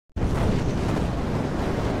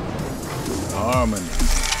Harmony.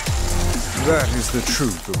 That is the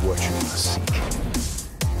truth of what you must seek.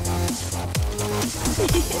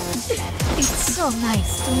 It's so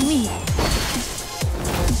nice to meet.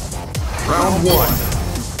 Round 1.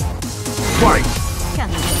 Fight! Can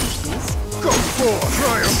you touch this? Go for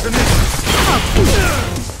triumph! Can you touch this?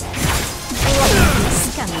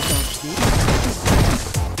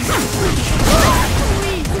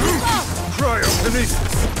 Triumph!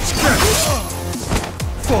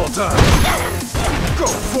 Fall down! Go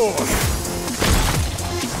for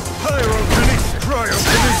pyrokinesis!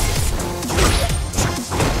 Cryokinesis!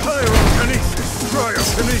 Pyrokinesis!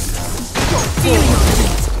 Cryokinesis! Go for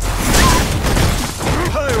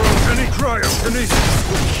pyrokinesis!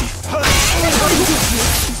 Cryokinesis!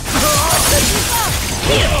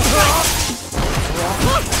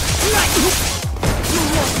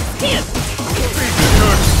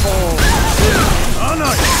 On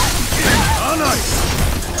ice! On ice!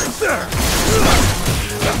 There!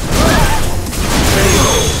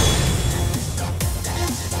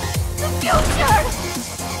 The future!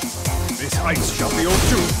 This ice shall be your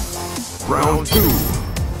doom! Round 2.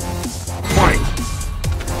 Fight!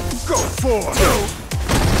 Go for!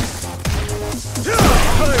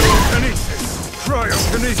 Pyrokinesis!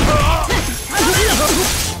 Cryokinesis!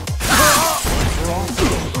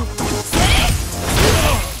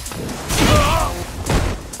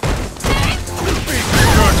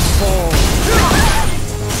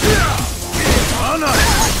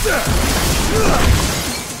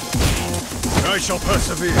 I shall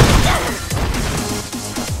persevere.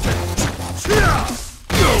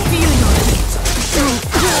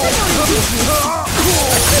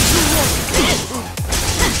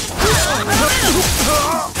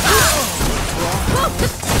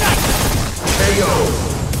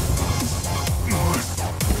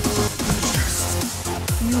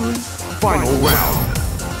 Final round.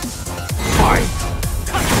 Fight!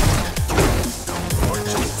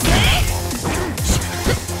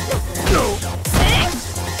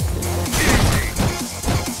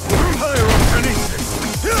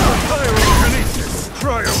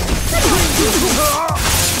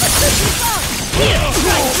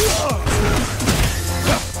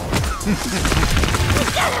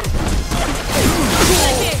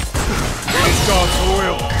 It's God's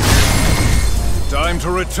will. Time to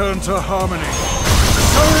return to harmony.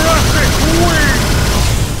 Seraphic wing!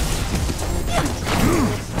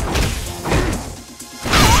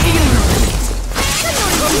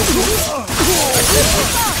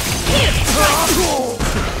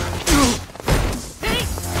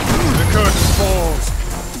 The curtain falls.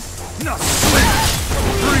 Not sleep.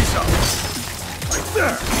 Freeze up. Right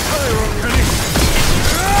there. Pyrokinesis.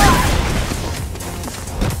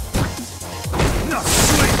 Not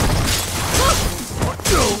sleep.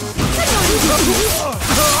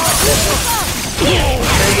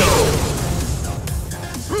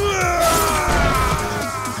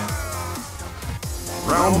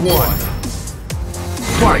 Round 1.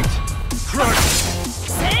 Fight! Crunch!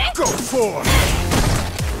 Go for!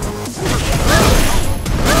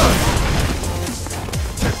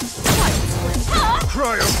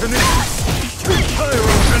 Cryokinesis!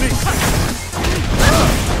 Pyrokinesis!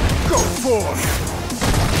 Go for!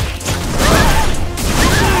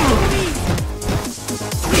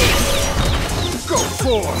 Go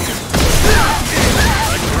for!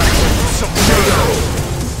 Some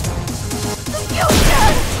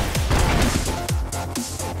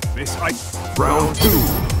this ice. Round 2.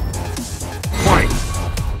 Fight!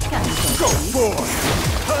 Go for!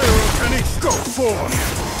 Pyrokinesis! Go for!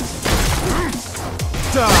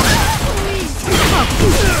 Die!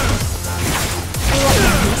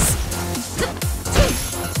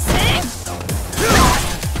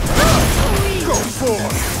 Go for!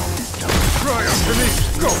 Cryokinesis!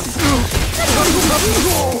 Go!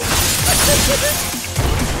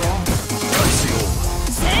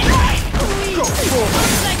 Go for!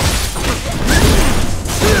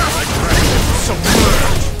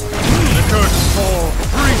 Submerge! The curtains fall!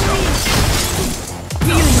 Freeze up!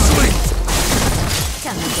 Sleep!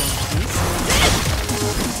 Can you touch this?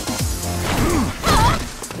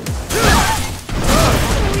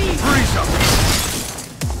 Freeze up!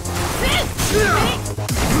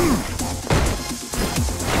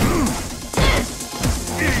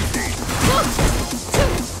 Easy!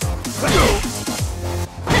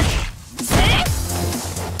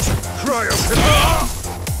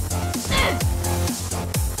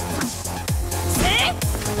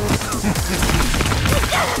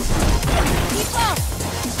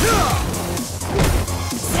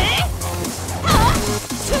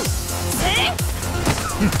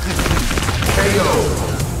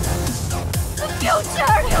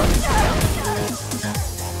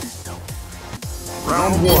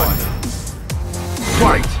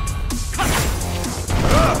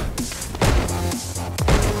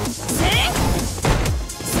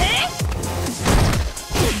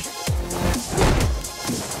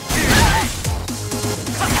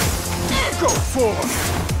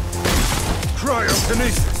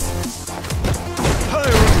 Pyrokinesis!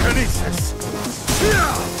 Pyrokinesis!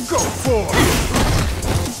 Go forth!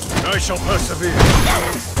 I shall persevere!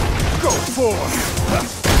 Go forth!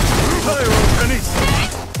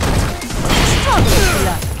 Pyrokinesis!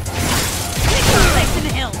 Place in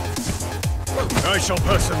the hill. I shall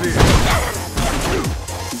persevere!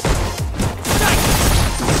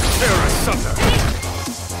 Tear asunder!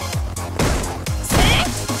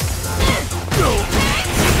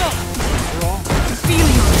 Feel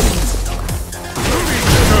your heat.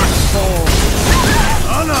 Fall!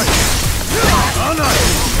 On ice! On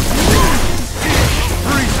ice!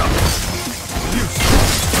 Freeze up!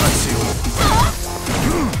 Useless! I see all.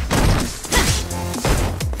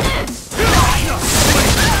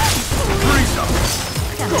 Freeze up!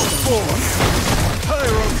 Go forward!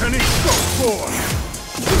 Pyrokinesis! Go forward!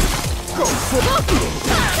 Go forward!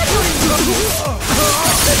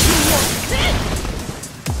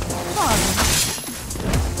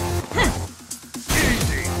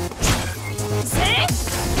 Easy!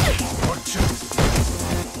 Watch it!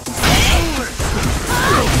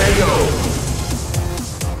 KO.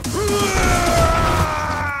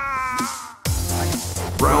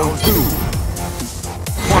 Round 2.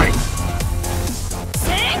 Fight.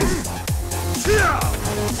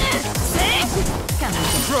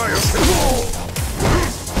 Try it! Roll!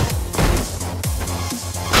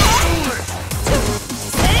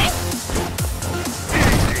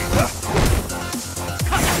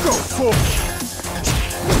 Go forward!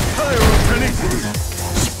 Pyrokinesis!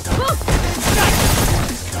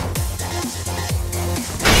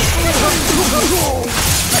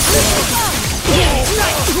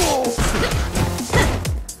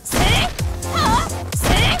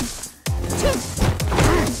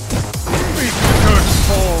 Make the curtain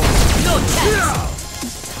fall! No chance.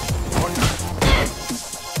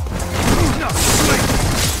 Not sleep!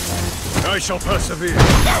 I shall persevere!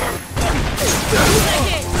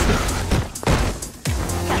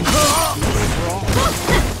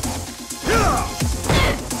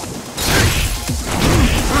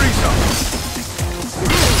 Freeze up!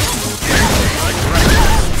 Like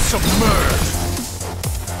dragons, submerge!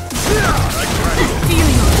 Like dragons! Feel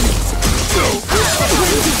your heat.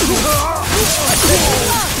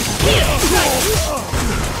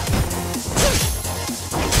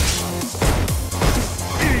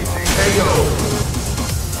 Easy! KO.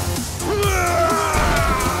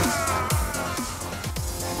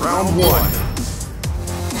 Round 1.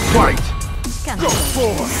 Fight. Go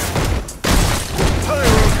forward!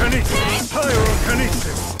 Pyrokinesis!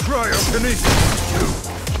 Pyrokinesis! Cryokinesis!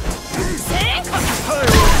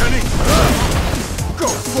 Pyrokinesis! Go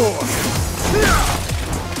forward!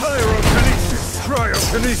 Pyrokinesis!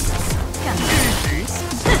 Cryokinesis! Easy!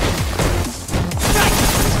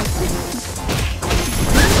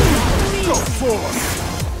 Go forward!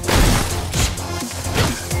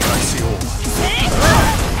 I see all.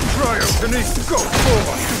 Cryokinesis! Go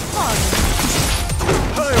forward!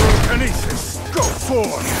 Pyrokinesis! Go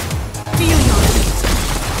forward! Feel your heat.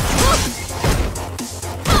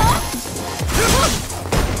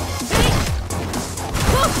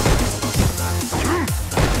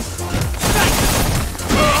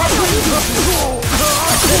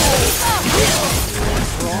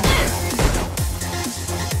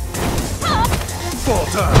 Fall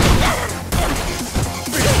down!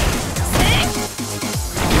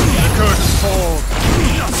 The curtain falls!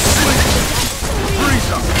 Sleep!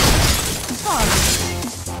 Freeze up!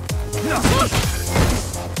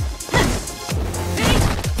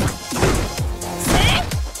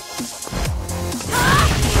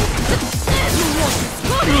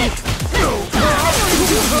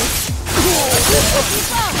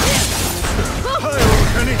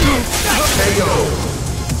 Pyrokinesis! KO.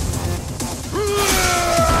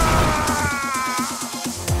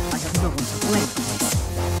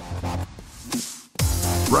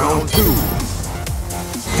 Round 2.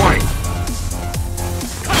 Fight.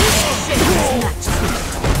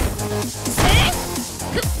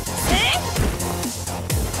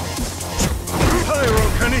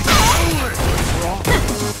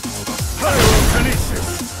 Pyrokinesis!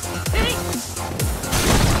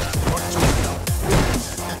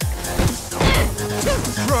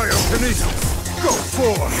 Cryokinesis! Go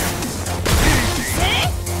forward! Easy!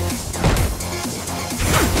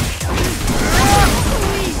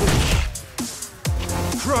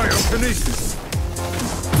 Cryokinesis!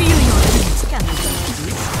 Feel your heat. Can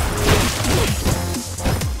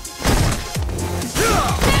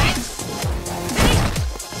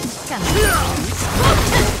you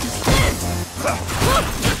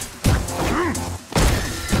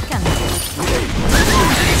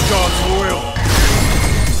It's God's will!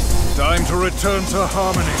 Time to return! return to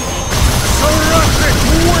harmony. Thoracic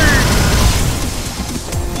wing!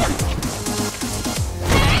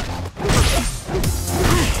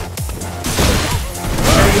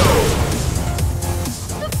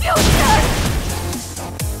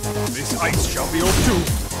 This ice shall be your doom.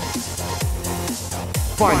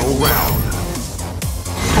 Final round.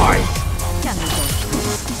 Fight!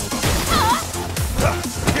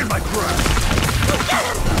 In my grasp.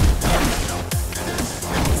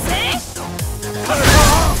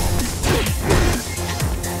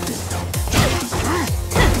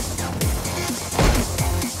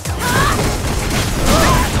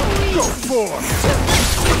 Go forth!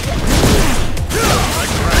 My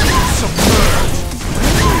grasp is submerged.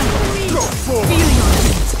 Go forth! Feel your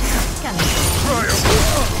heat. Triumph!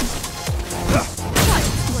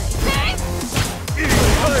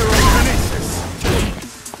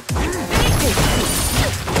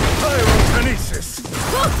 Pyrokinesis!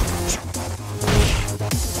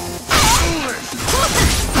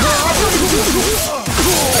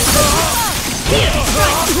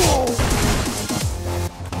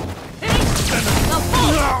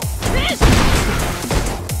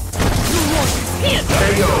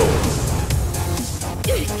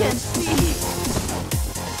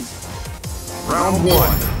 Round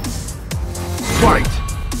one. Fight!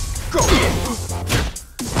 Go!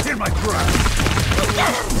 In my grasp!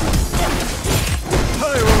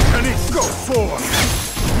 Pyrokinesis! Go forth!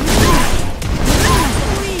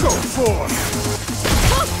 Go forth!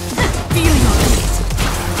 Feel your heat.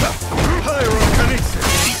 Pyrokinesis!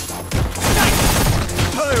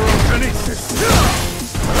 Pyrokinesis!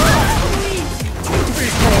 Be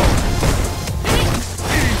gone!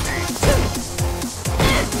 Easy!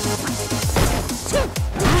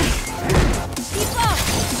 Keep up.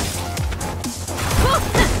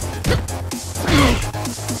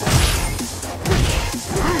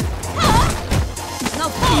 No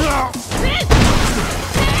fall.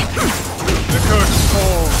 The curtain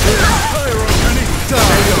falls! Pyrokinesis!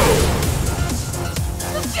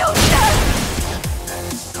 The future.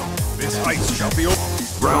 This ice shall be your...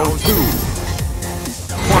 Round two.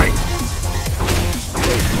 Fight!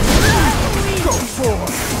 Go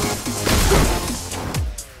forth!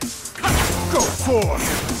 Go forth!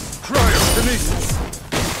 Cryokinesis!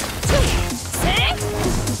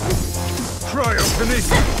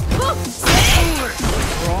 Cryokinesis!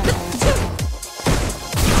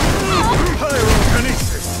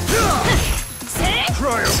 Pyrokinesis!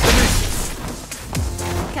 Cryokinesis!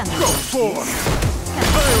 Go forth!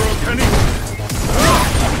 Pyrokinesis!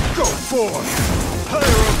 Go forth!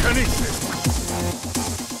 Pyrokinesis!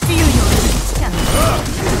 Feel your heat.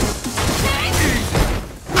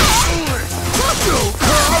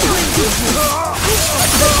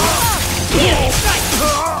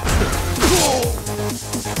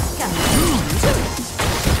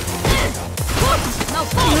 No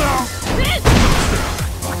fall.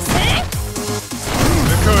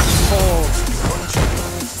 The curtain falls!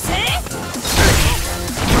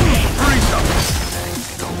 Freeze up!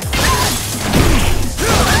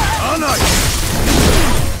 On ice!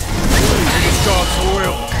 It is God's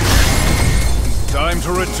will! Time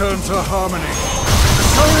to return to harmony!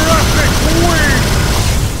 Thoracic wing!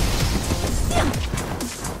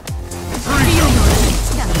 Freeze up!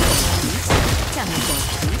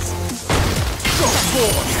 Go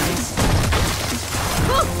forth!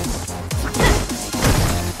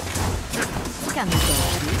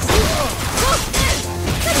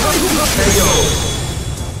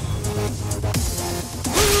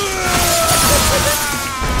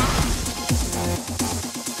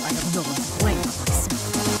 I have no one to blame for myself.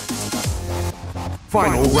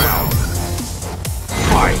 Final round.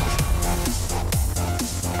 Fight!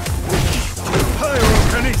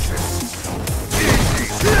 Pyrokinesis! Easy!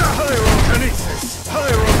 Pyrokinesis!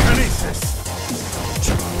 Pyrokinesis!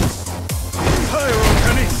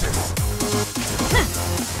 Pyrokinesis!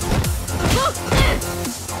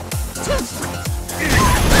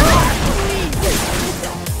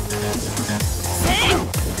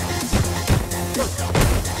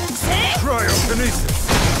 Cryokinesis!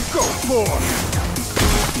 Go forth!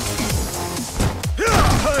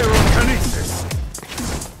 Pyrokinesis!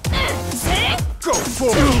 Go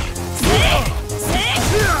forth!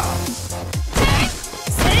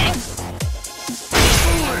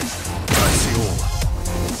 I see all.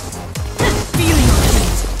 Feel your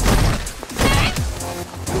heat.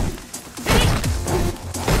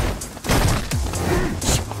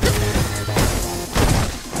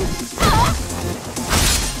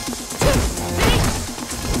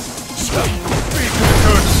 Beacon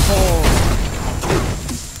curtain falls!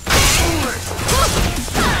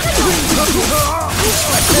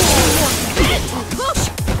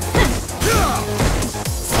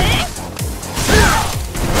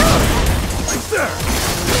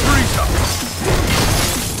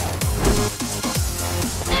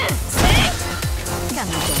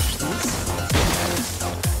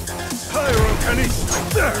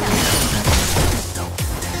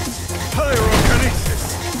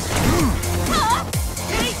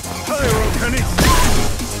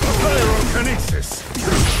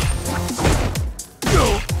 Telekinesis!